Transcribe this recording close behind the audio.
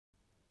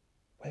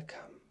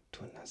Welcome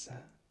to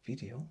another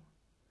video,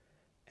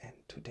 and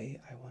today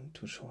I want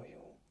to show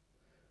you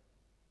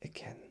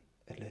again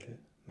a little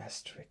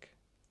math trick,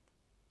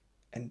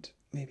 and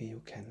maybe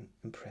you can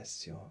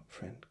impress your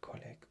friend,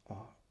 colleague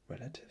or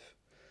relative.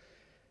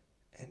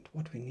 And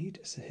what we need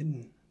is a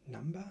hidden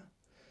number,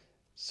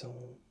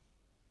 so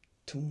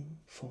 2,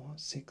 4,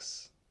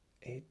 6,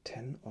 8,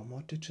 10 or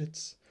more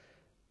digits,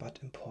 but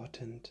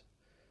important,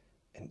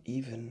 an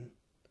even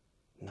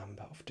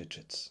number of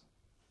digits.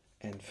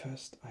 And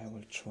first I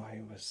will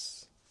try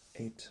with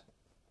 8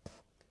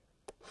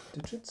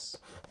 digits.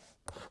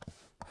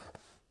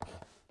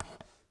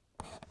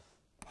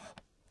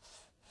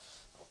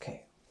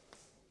 Okay,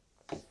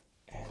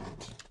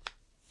 and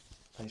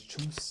I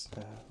choose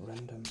a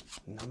random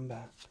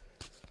number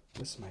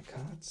with my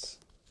cards,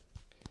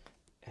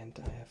 and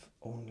I have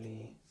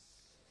only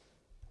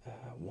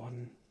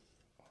one,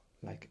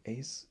 like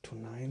ace to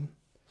 9,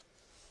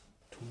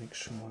 to make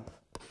sure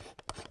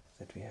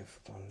that we have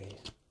only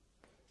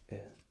a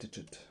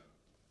digit.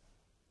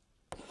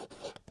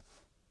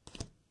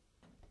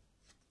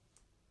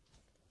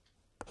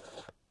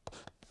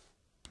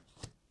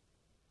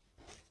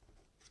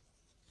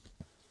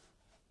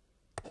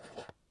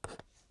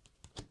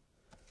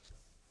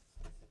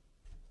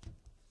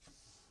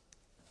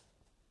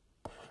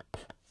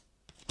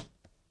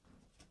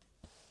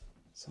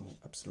 So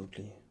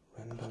absolutely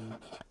random.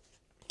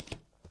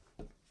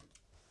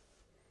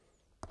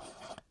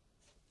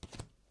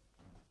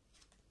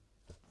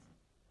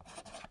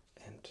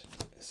 And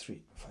a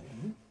 3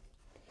 finally.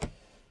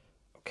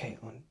 Okay,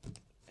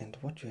 and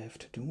what you have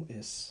to do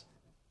is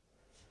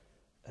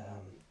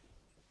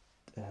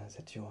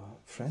that your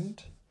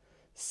friend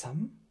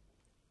sum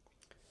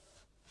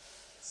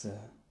the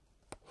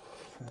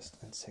first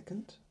and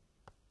second,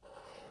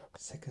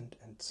 second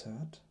and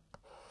third,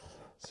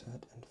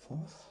 third and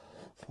fourth,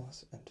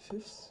 fourth and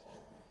fifth,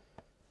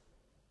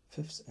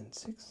 fifth and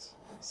sixth,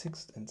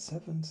 sixth and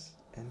seventh,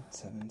 and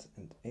seventh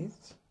and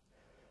eighth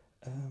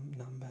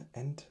number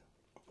and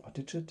or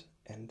digit,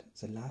 and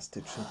the last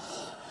digit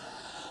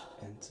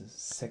and the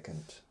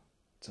second.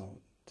 So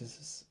this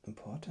is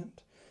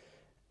important,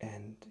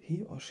 and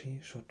he or she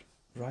should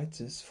write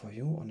this for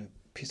you on a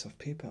piece of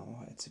paper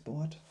or at the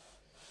board.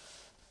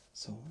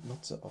 So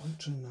not the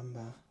original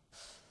number,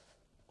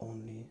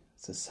 only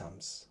the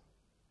sums,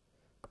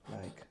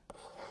 like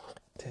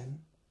 10,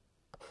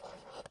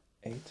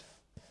 8,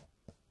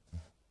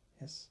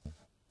 yes,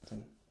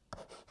 then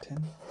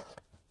 10,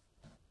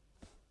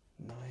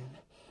 9,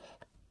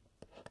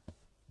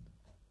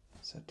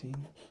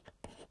 13,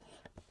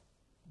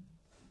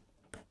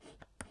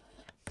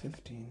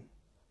 15,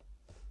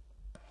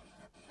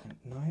 and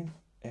 9,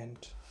 and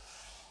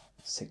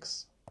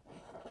 6.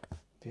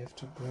 We have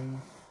to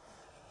bring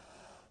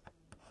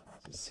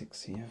the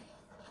 6 here.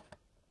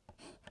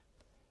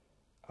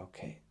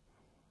 Okay.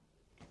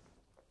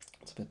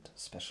 It's a bit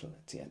special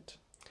at the end.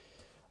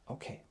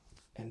 Okay,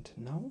 and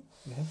now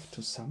we have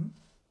to sum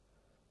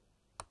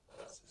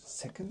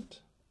second,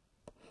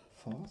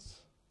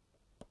 fourth,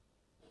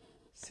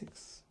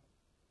 sixth,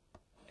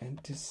 and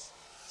this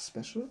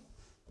special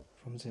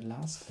from the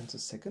last and the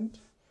second,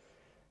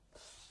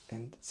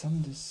 and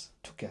sum this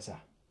together.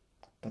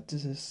 But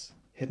this is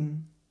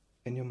hidden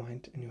in your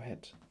mind, in your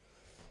head.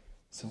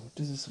 So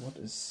this is what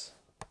is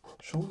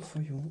shown for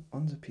you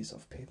on the piece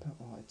of paper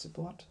or at the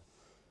board.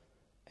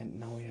 And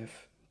now you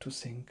have to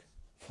think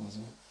for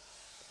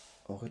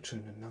the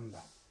original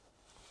number.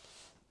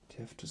 You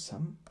have to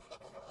sum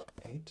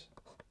 8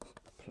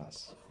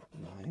 plus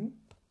 9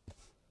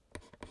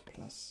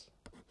 plus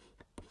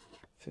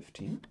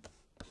 15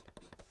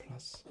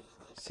 plus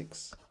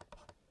 6,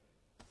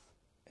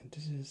 and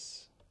this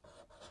is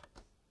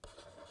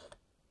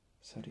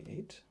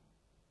 38.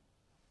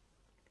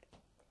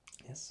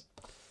 Yes,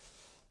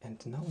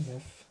 and now we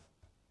have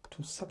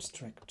to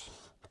subtract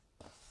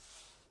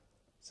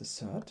the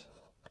third,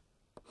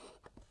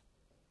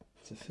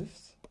 the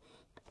fifth,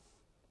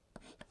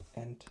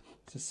 and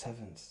the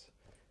seventh,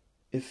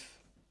 if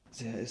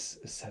there is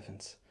a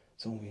seventh.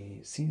 So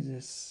we see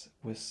this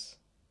with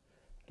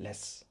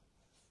less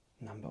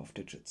number of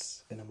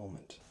digits in a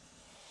moment.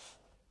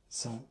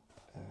 So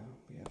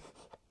we have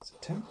the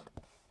 10,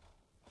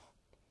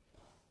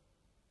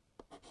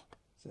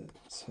 the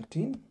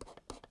 13,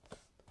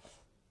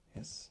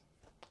 yes,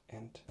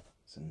 and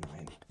the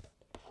 9.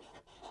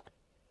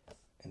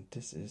 And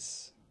this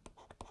is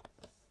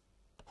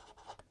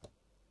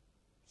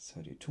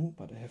 32,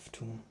 but I have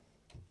to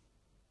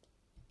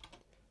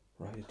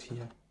write it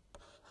here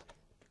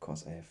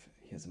because I have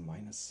here the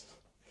minus.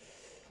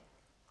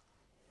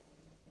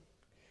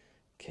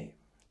 Okay,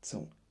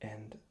 so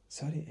and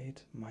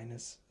 38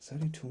 minus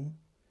 32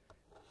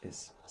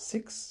 is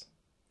 6,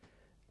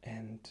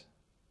 and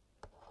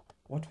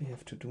what we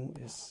have to do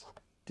is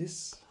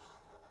this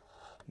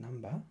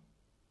number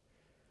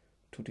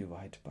to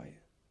divide by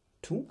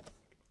 2,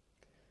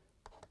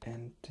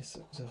 and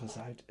the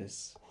result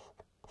is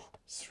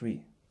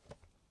 3,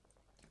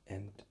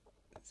 and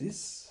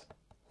this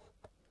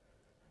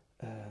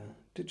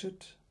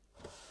digit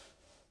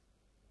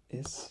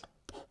is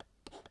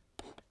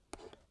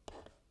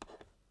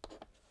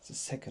the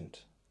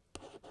second.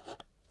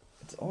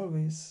 It's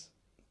always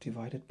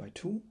divided by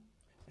 2,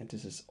 and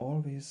this is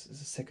always the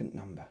second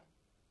number.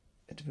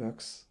 It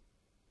works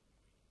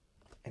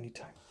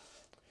anytime.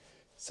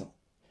 So,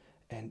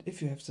 and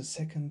if you have the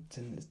second,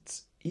 then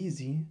it's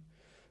easy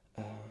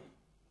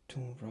to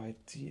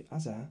write the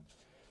other,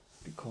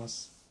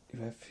 because you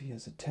have here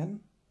the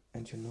 10,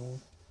 and you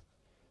know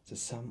the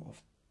sum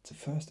of the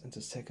first and the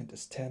second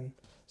is 10,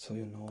 so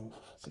you know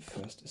the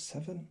first is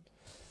 7,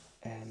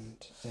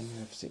 and then you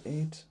have the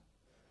 8,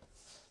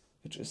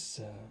 which is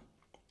the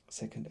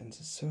second and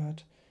the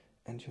third,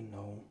 and you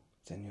know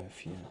then you have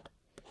here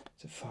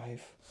the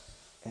 5,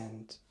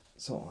 and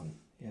so on.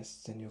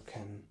 Yes, then you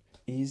can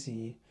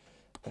easily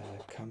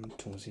come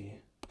to the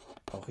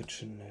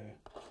original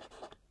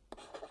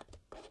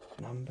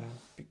number,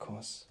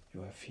 because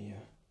you have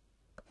here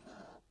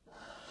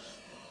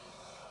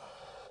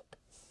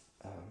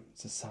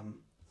the sum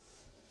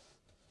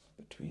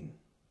between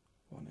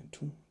 1 and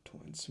 2, 2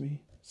 and 3,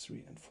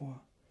 3 and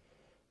 4,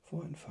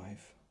 4 and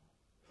 5,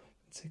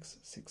 6,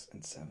 6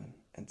 and 7,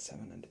 and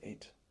 7 and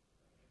 8.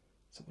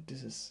 So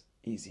this is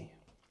easy.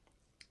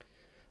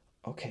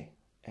 Okay,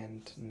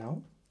 and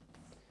now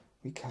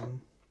we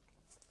come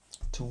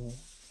to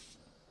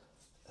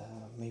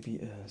maybe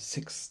a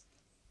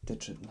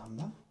 6-digit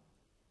number.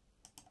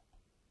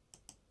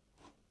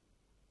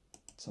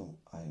 So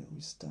I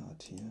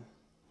restart here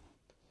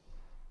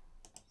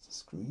the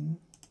screen.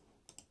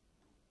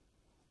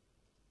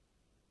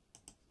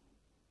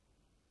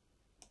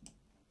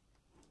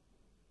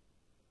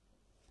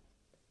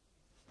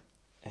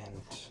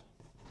 And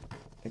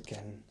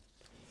again,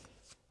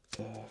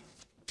 the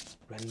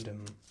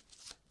random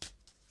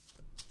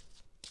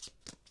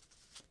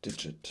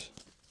digit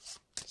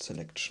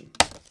selection.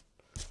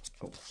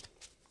 Oh,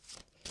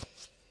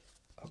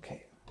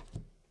 okay.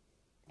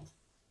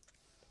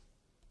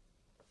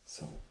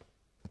 So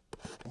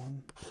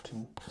 1,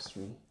 2,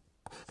 3,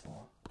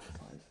 4,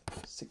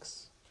 5,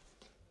 6,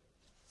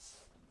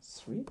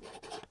 3,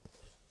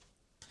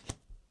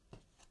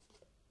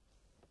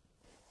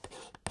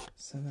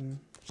 7,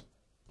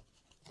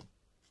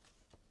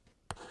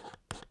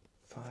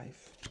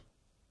 5,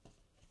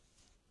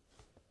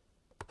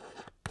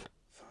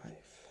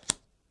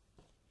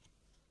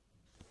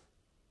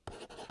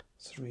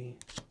 3,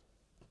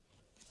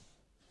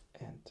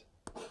 and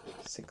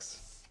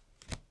 6.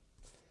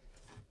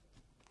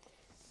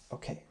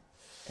 Okay,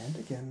 and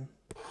again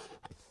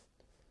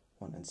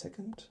 1 and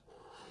second,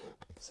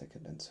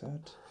 second and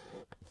third,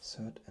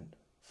 third and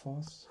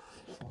fourth,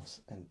 fourth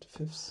and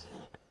fifth,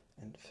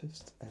 and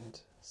fifth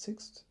and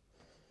sixth,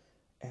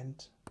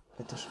 and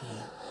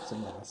additionally the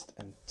last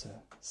and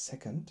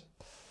second.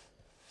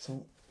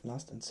 So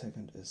last and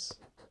second is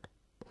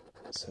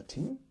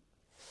 13.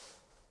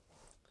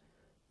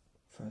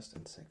 First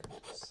and second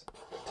is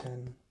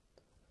 10.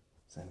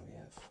 Then we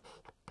have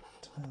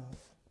 12.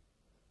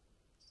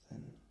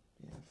 Then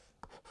we have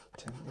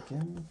 10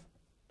 again.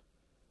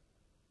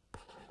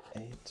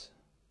 8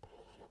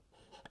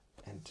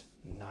 and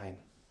 9.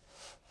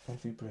 And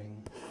we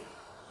bring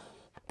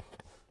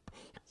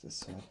the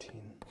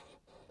 13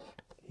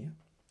 here.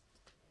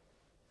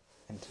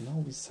 And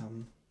now we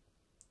sum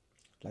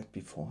like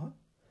before.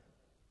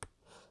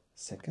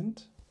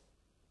 Second,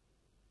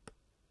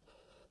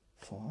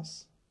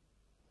 fourth,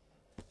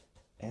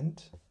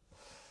 and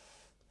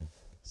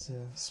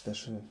the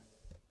special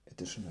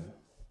additional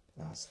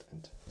last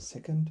and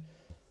second.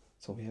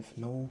 So we have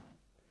no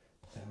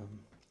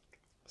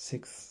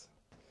sixth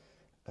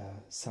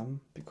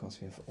sum,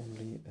 because we have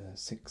only a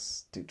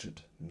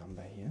 6-digit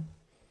number here.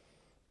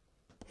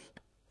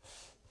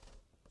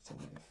 So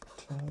we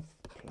have 12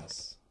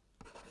 plus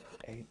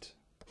 8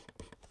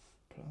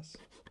 plus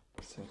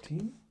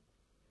 13,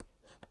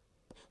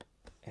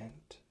 and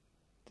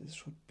this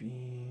should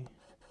be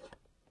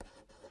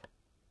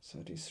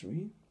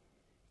 33.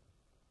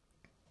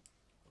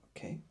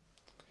 Okay,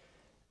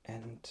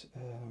 and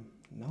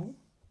now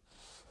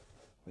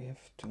we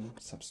have to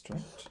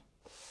subtract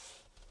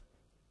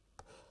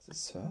the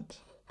third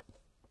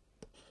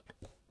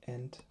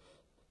and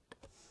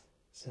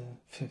the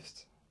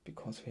fifth,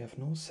 because we have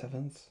no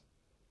seventh,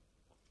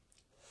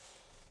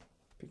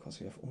 because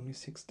we have only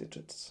 6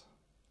 digits.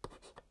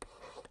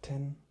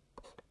 10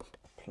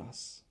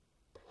 plus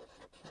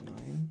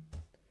 9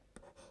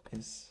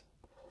 is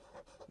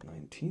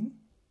 19,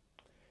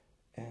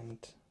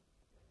 and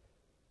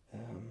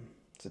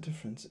the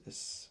difference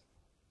is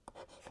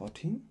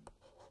 14.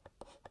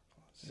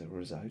 The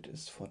result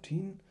is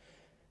 14,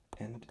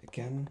 and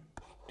again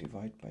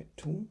divide by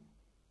 2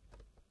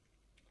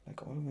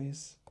 like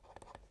always,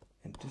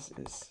 and this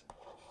is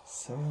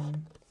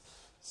 7,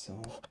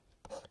 so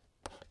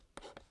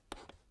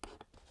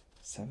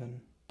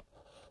 7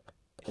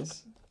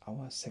 is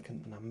our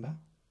second number,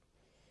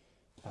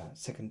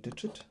 second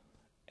digit,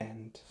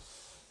 and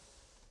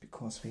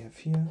because we have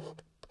here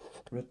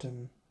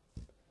written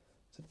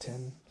the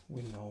 10,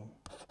 we know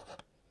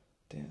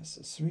there's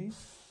a 3,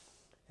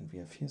 and we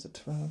have here the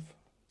 12,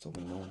 so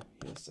we know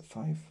here's the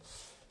 5.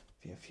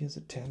 We have here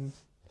the 10,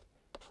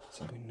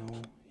 so we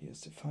know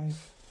here's the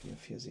 5, we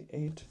have here the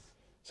 8,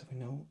 so we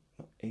know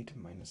 8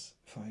 minus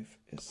 5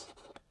 is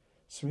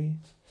 3,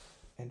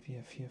 and we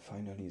have here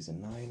finally the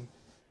 9,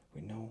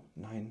 we know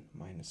 9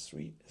 minus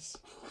 3 is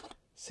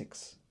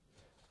 6,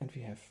 and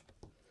we have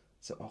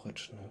the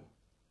original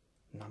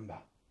number.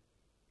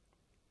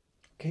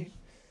 Okay,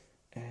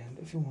 and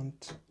if you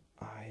want,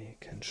 I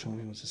can show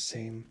you the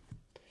same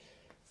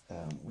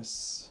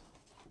with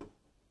the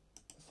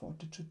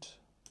 4-digit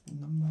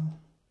number.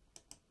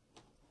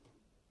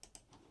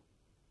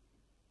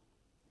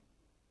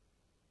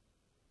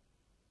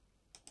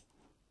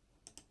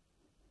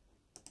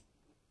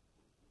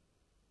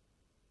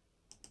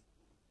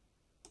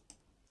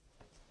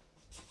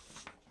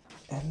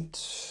 And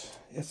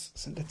yes,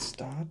 so let's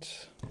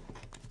start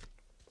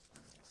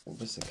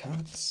with the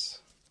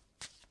cards.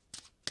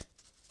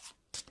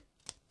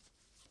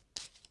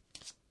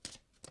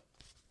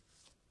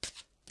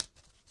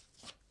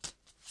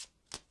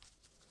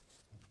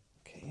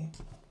 Okay.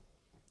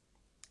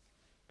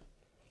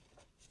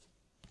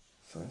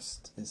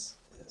 First is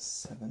a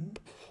 7.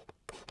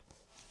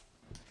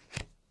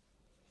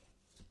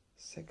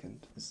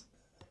 Second is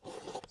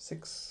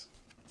 6.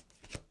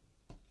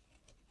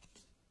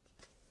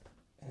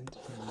 And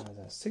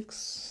another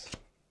 6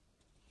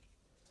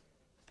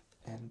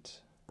 and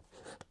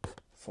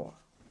 4.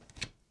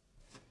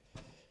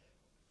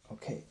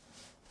 Okay,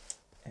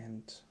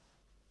 and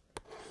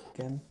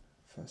again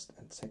first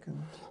and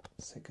second,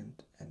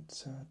 second and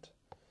third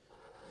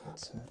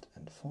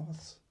and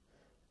fourth,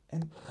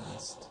 and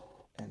last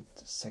and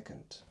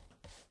second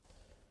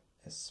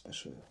is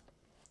special.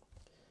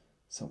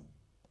 So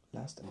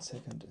last and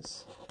second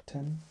is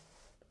 10.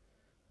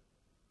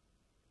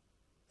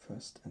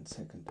 First and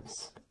second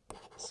is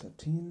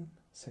 13,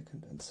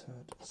 second and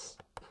third is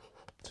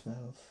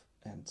 12,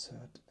 and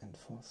third and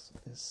fourth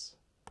is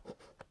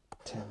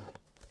 10.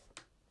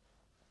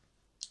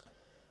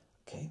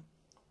 Okay,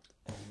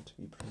 and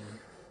we bring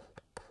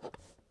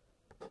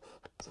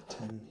the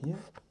 10 here,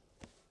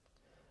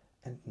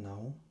 and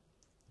now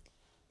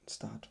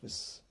start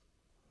with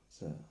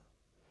the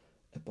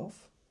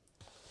above.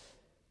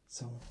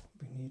 So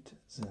we need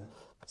the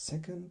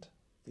second,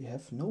 we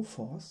have no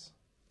fourth,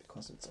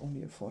 because it's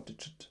only a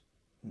 4-digit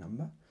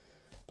number,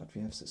 but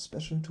we have the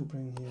special to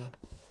bring here.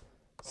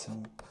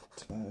 So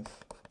 12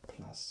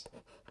 plus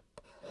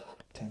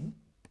 10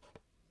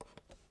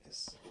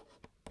 is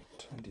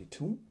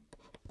 22,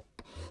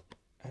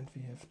 and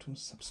we have to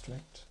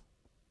subtract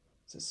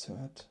the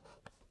third.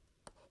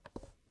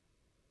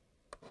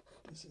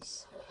 This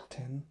is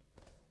 10,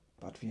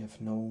 but we have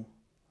no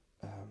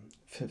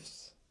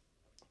fifths.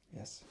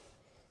 Yes,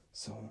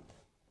 so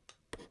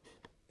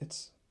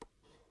it's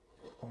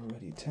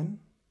already 10,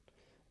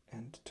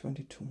 and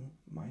 22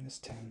 minus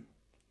 10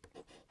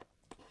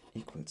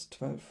 equals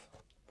 12,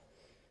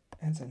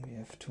 and then we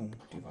have to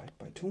divide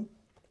by 2,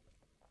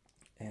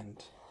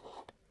 and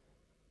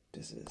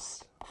this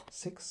is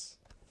 6,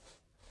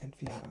 and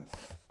we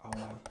have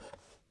our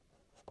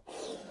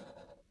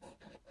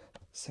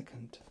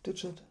second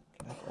digit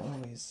like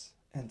always,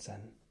 and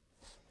then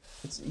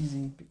it's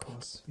easy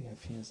because we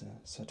have here the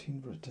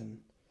 13 written,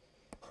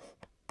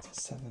 the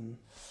 7,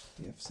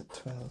 we have the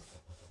 12,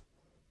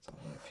 so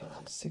we have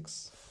here the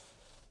 6,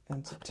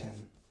 and the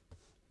 10,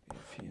 we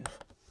have here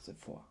the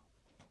 4.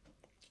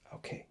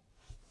 Okay,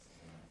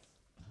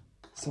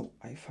 so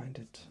I find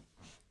it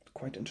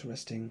quite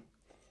interesting,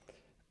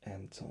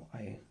 and so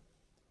I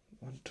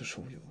want to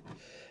show you.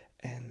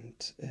 And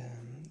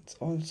it's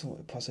also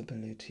a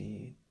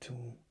possibility to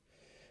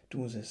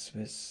do this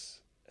with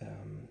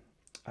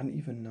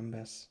uneven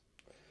numbers,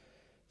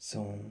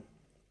 so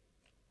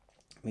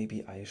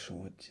maybe I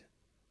show it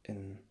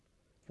in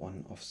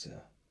one of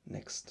the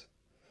next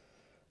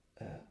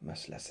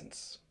math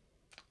lessons.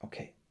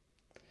 Okay,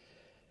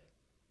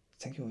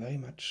 thank you very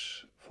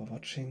much for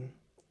watching.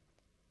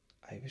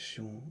 I wish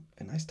you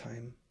a nice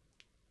time.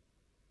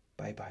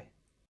 Bye bye.